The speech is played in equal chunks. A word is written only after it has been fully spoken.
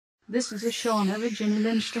This is a Sean original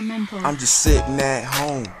instrumental. I'm just sitting at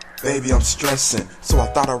home, baby, I'm stressing. So I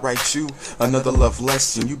thought I'd write you another love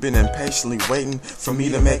lesson. You've been impatiently waiting for me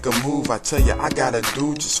to make a move. I tell you, I gotta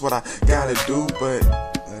do just what I gotta do, but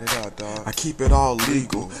let it out, dog. I keep it all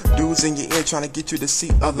legal. Dudes in your ear trying to get you to see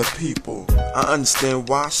other people. I understand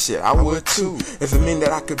why, shit, I would too. If it mean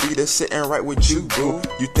that I could be there sitting right with you, boo.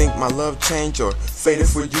 You think my love changed or faded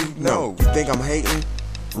for you? No. You think I'm hating?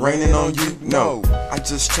 Raining on you? No. I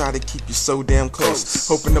just try to keep you so damn close,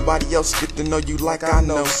 hoping nobody else get to know you like I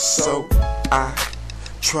know. So I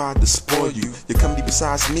tried to spoil you. You come be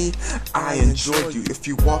besides me, I enjoy you. If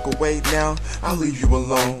you walk away now, I'll leave you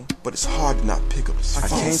alone. But it's hard to not pick up the phone. I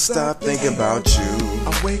can't stop thinking about you.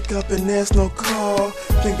 I wake up and there's no call,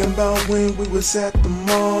 thinking about when we was at the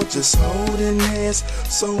mall, just holding hands,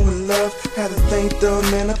 so in love. Had to thank the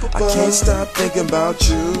man up above. I can't stop thinking about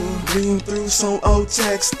you. Reading through some old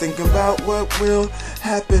text, thinking about what will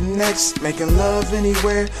happen next. Making love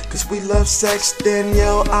anywhere, cause we love sex.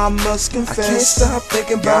 Danielle, I must confess, I can't stop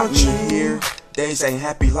thinking about you. Here, days ain't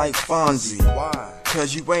happy like Fonzie. Why?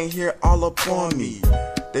 Cause you ain't here all up on me.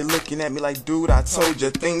 They looking at me like, dude, I told you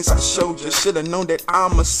things I showed you. Should've known that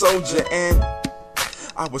I'm a soldier and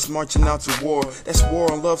I was marching out to war. That's war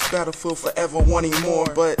on love's battlefield, forever wanting more.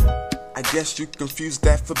 But I guess you confused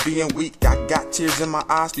that for being weak. I got tears in my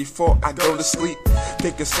eyes before I go to sleep,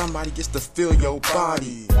 thinking somebody gets to feel your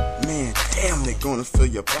body. Man, damn, they gonna feel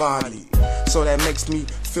your body. So that makes me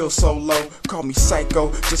feel so low. Call me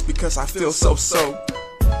psycho just because I feel so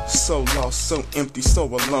lost, so empty, so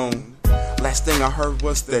alone. Last thing I heard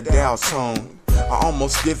was the dial tone. I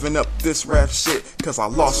almost given up this rap shit cause I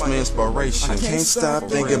lost my inspiration. I can't stop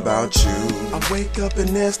thinking about you. I wake up and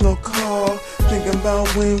there's no call, thinking about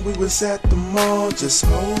when we was at the mall, just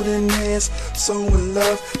holding hands, so in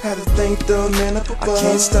love. Had to thank the man up above. I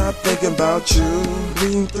can't stop thinking about you.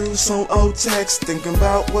 Reading through some old text, thinking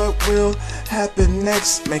about what will happen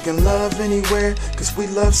next. Making love anywhere, cause we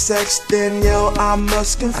love sex. Danielle, I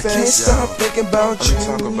must confess, I can't stop thinking about you. Let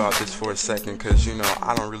me talk about this for a second, cause you know,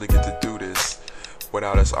 I don't really get to do this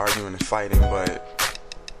without us arguing and fighting, but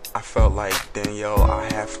I felt like, Danielle, I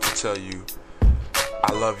have to tell you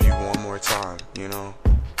I love you one more time, you know?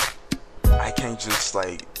 I can't just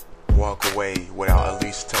like walk away without at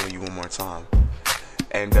least telling you one more time.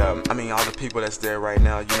 And I mean, all the people that's there right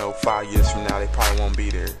now, you know, 5 years from now they probably won't be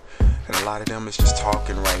there. And a lot of them is just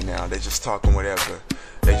talking right now. They're just talking whatever.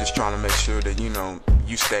 They're just trying to make sure that, you know,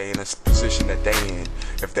 you stay in a position that they in.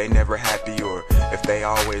 If they never happy or if they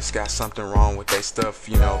always got something wrong with their stuff,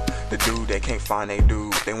 you know, the dude, they can't find their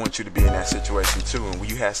dude, they want you to be in that situation too. And when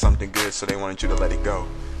you had something good, so they wanted you to let it go.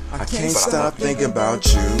 I can't stop thinking about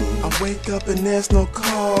you. I wake up and there's no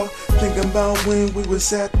call, thinking about when we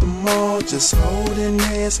was at the mall, just holding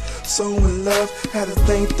hands, so in love. Had to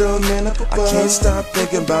thank the man up above. I can't stop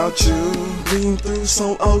thinking about you. Reading through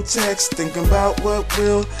some old text, thinking about what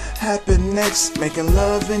will happen next. Making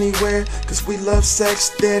love anywhere, cause we love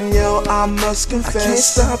sex. Danielle, I must confess, I can't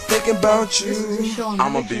stop thinking about you.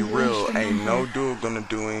 I'ma be real, ain't no dude gonna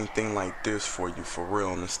do anything like this for you, for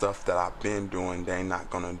real. And the stuff that I've been doing, they ain't not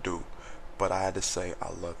gonna do. But I had to say I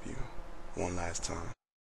love you one last time.